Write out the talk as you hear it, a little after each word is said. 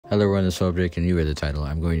Hello everyone, this is Object, and you read the title.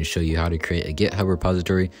 I'm going to show you how to create a GitHub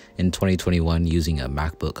repository in 2021 using a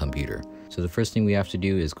MacBook computer. So the first thing we have to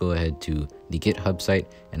do is go ahead to the GitHub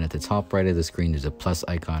site, and at the top right of the screen there's a plus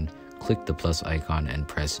icon. Click the plus icon and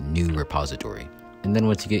press New Repository. And then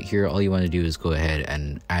once you get here, all you want to do is go ahead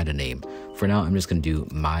and add a name. For now, I'm just going to do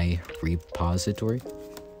My Repository.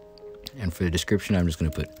 And for the description, I'm just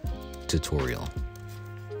going to put Tutorial.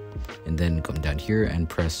 And then come down here and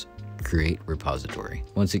press Create Repository.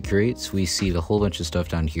 Once it creates, we see a whole bunch of stuff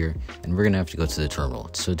down here, and we're gonna have to go to the terminal.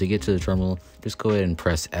 So to get to the terminal, just go ahead and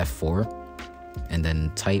press F4 and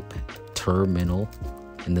then type terminal,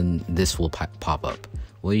 and then this will pop up.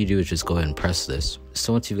 What you do is just go ahead and press this.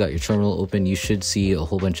 So once you've got your terminal open, you should see a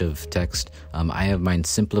whole bunch of text. I have mine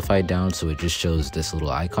simplified down so it just shows this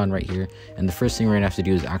little icon right here. And the first thing we're gonna have to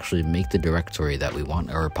do is actually make the directory that we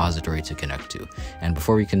want our repository to connect to. And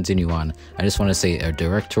before we continue on, I just want to say a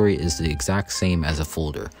directory is the exact same as a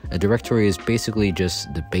folder. A directory is basically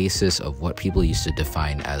just the basis of what people used to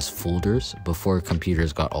define as folders before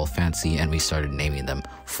computers got all fancy and we started naming them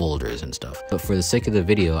folders and stuff. But for the sake of the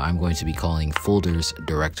video, I'm going to be calling folders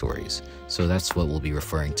directories. So that's what we'll be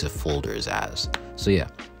referring to folders as. So yeah,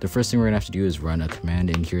 the first thing we're gonna have to do is run a command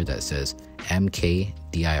in here that says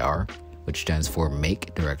mkdir, which stands for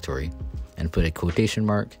make directory, and put a quotation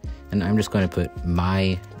mark, and I'm just going to put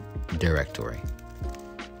my directory.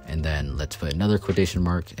 And then let's put another quotation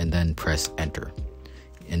mark and then press enter.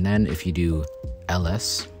 And then if you do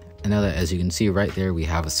ls, and now that, as you can see right there, we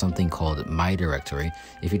have something called my directory.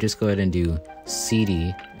 If you just go ahead and do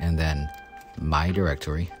cd and then my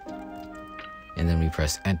directory, and then we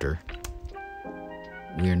press enter,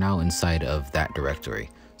 we are now inside of that directory.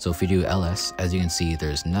 So if we do ls, as you can see,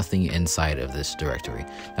 there's nothing inside of this directory.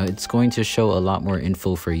 Now it's going to show a lot more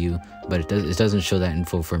info for you, but it doesn't show that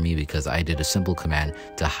info for me because I did a simple command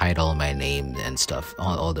to hide all my name and stuff,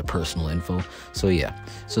 all the personal info. So yeah,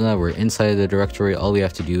 so now we're inside of the directory. All we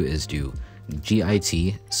have to do is do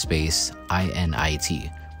git space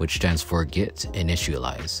init, which stands for git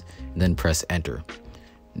initialize, and then press enter.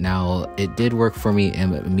 Now, it did work for me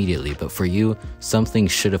immediately, but for you, something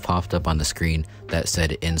should have popped up on the screen that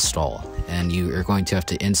said install, and you are going to have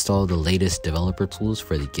to install the latest developer tools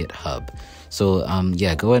for the GitHub. So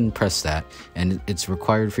yeah, go ahead and press that, and it's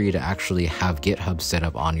required for you to actually have GitHub set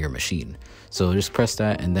up on your machine. So just press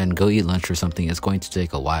that and then go eat lunch or something. It's going to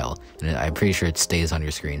take a while, and I'm pretty sure it stays on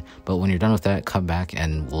your screen. But when you're done with that, come back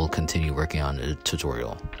and we'll continue working on the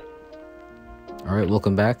tutorial. Alright,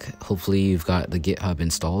 welcome back. Hopefully you've got the GitHub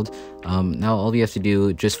installed. Now all we have to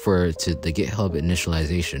do just for the GitHub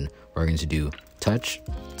initialization, we're going to do touch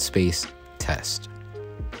space test.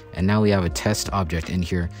 And now we have a test object in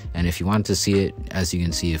here, and if you want to see it, as you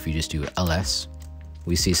can see, if you just do ls,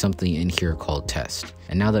 we see something in here called test.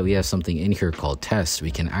 And now that we have something in here called test, we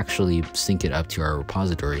can actually sync it up to our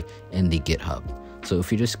repository in the GitHub. So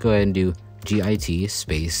if you just go ahead and do git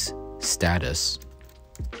space status,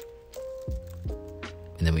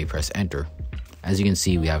 and then we press enter, as you can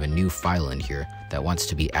see, we have a new file in here that wants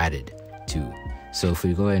to be added to. So if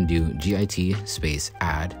we go ahead and do git space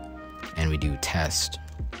add, and we do test,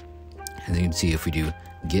 as you can see, if we do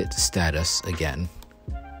git status again,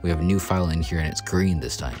 we have a new file in here, and it's green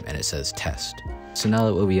this time, and it says test. So now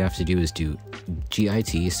that what we have to do is do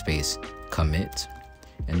git space commit,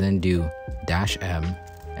 and then do -m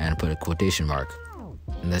and put a quotation mark,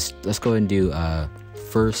 and let's go ahead and do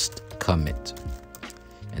first commit,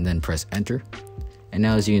 and then press enter. And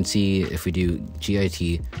now as you can see, if we do git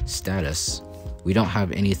status, we don't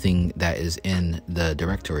have anything that is in the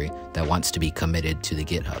directory that wants to be committed to the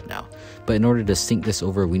GitHub now. But in order to sync this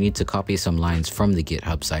over, we need to copy some lines from the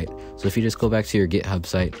GitHub site. So if you just go back to your GitHub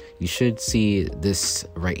site, you should see this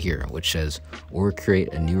right here, which says, or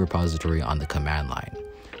create a new repository on the command line.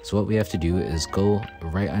 So what we have to do is go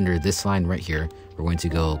right under this line right here. We're going to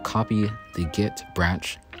go copy the git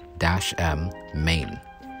branch -m main,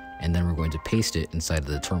 and then we're going to paste it inside of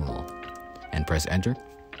the terminal and press enter.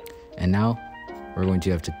 And now we're going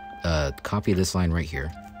to have to copy this line right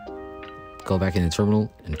here, go back in the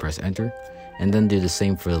terminal and press enter, and then do the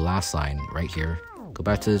same for the last line right here, go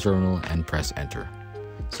back to the terminal and press enter.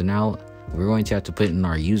 So now we're going to have to put in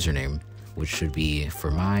our username, which should be,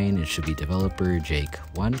 for mine, it should be developer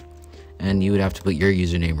Jake1, and you would have to put your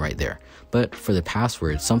username right there. But for the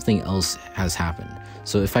password, something else has happened.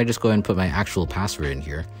 So if I just go ahead and put my actual password in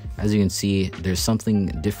here, as you can see, there's something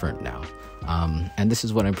different now. And this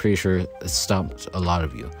is what I'm pretty sure stopped a lot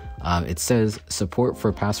of you. It says support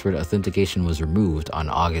for password authentication was removed on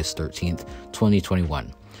August 13th,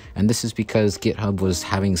 2021. And this is because GitHub was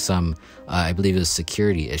having some, I believe it was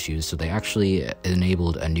security issues. So they actually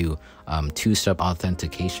enabled a new two-step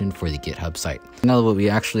authentication for the GitHub site. Now what we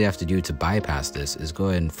actually have to do to bypass this is go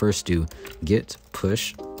ahead and first do git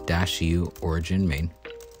push -u origin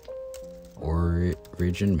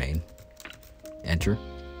main, enter,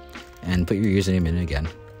 and put your username in again.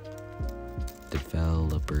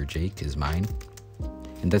 Developer Jake is mine.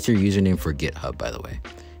 And that's your username for GitHub, by the way.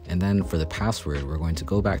 And then for the password, we're going to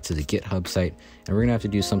go back to the GitHub site, and we're gonna have to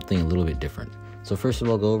do something a little bit different. So first of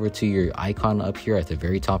all, go over to your icon up here at the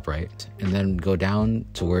very top right, and then go down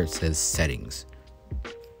to where it says settings.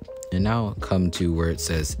 And now come to where it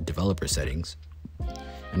says developer settings.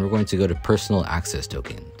 And we're going to go to personal access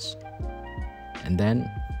tokens. And then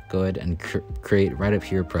go ahead and create right up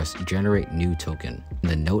here, press generate new token. In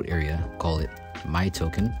the note area, call it my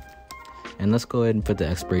token. And let's go ahead and put the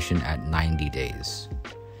expiration at 90 days.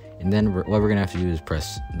 And then what we're gonna have to do is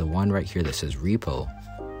press the one right here that says repo,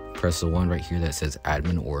 press the one right here that says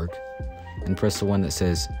admin org, and press the one that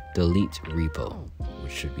says delete repo,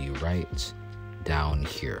 which should be right down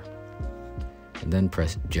here. And then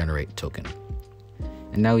press generate token.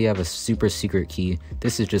 And now we have a super secret key.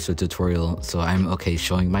 This is just a tutorial, so I'm okay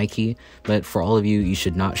showing my key, but for all of you, you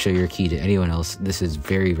should not show your key to anyone else. This is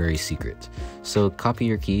very, very secret. So copy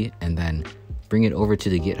your key and then bring it over to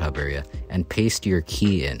the GitHub area and paste your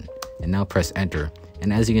key in. And now press enter.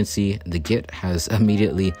 And as you can see, the Git has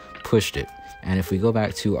immediately pushed it. And if we go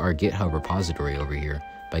back to our GitHub repository over here,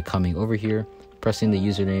 by coming over here, pressing the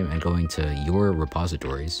username and going to your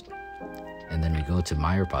repositories, and then we go to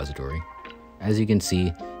my repository, as you can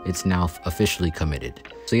see, it's now officially committed.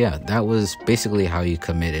 So yeah, that was basically how you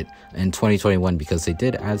commit it in 2021, because they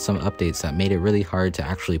did add some updates that made it really hard to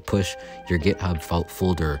actually push your GitHub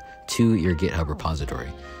folder to your GitHub repository.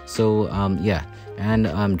 So yeah,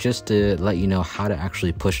 and just to let you know how to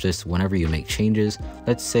actually push this whenever you make changes,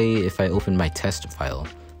 let's say if I open my test file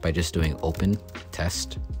by just doing open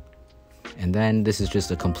test, and then this is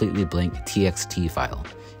just a completely blank txt file.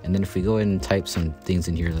 And then if we go ahead and type some things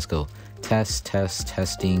in here, let's go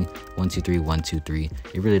testing 123 123.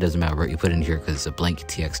 It really doesn't matter what you put in here because it's a blank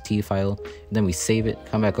txt file. And then we save it,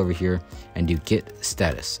 come back over here and do git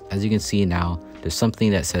status. As you can see now, there's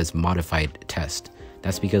something that says modified test.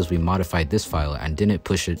 That's because we modified this file and didn't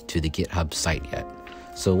push it to the GitHub site yet.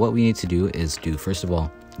 So what we need to do is do, first of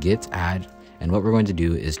all, git add, and what we're going to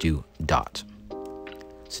do is do dot.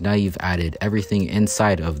 So now you've added everything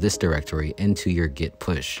inside of this directory into your git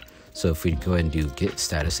push. So if we go ahead and do git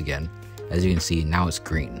status again, as you can see, now it's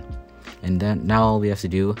green. And then now all we have to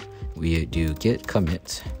do, we do git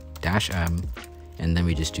commit -m, and then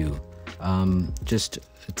we just do just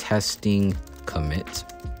testing commit.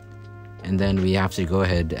 And then we have to go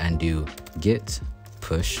ahead and do git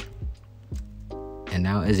push. And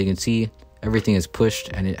now as you can see, everything is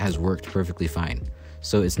pushed and it has worked perfectly fine.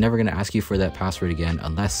 So it's never gonna ask you for that password again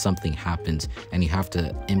unless something happens and you have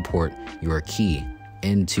to import your key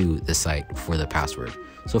into the site for the password.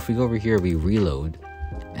 So if we go over here, we reload,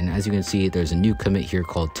 and as you can see, there's a new commit here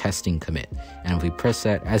called testing commit. And if we press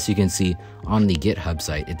that, as you can see on the GitHub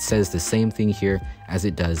site, it says the same thing here as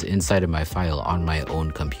it does inside of my file on my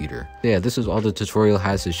own computer. So yeah, this is all the tutorial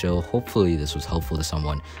has to show. Hopefully this was helpful to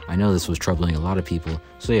someone. I know this was troubling a lot of people.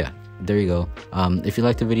 So yeah, there you go. If you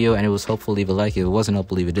liked the video and it was helpful, leave a like. If it wasn't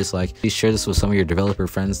helpful, leave a dislike. Please share this with some of your developer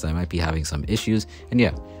friends that might be having some issues. And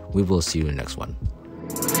yeah, we will see you in the next one.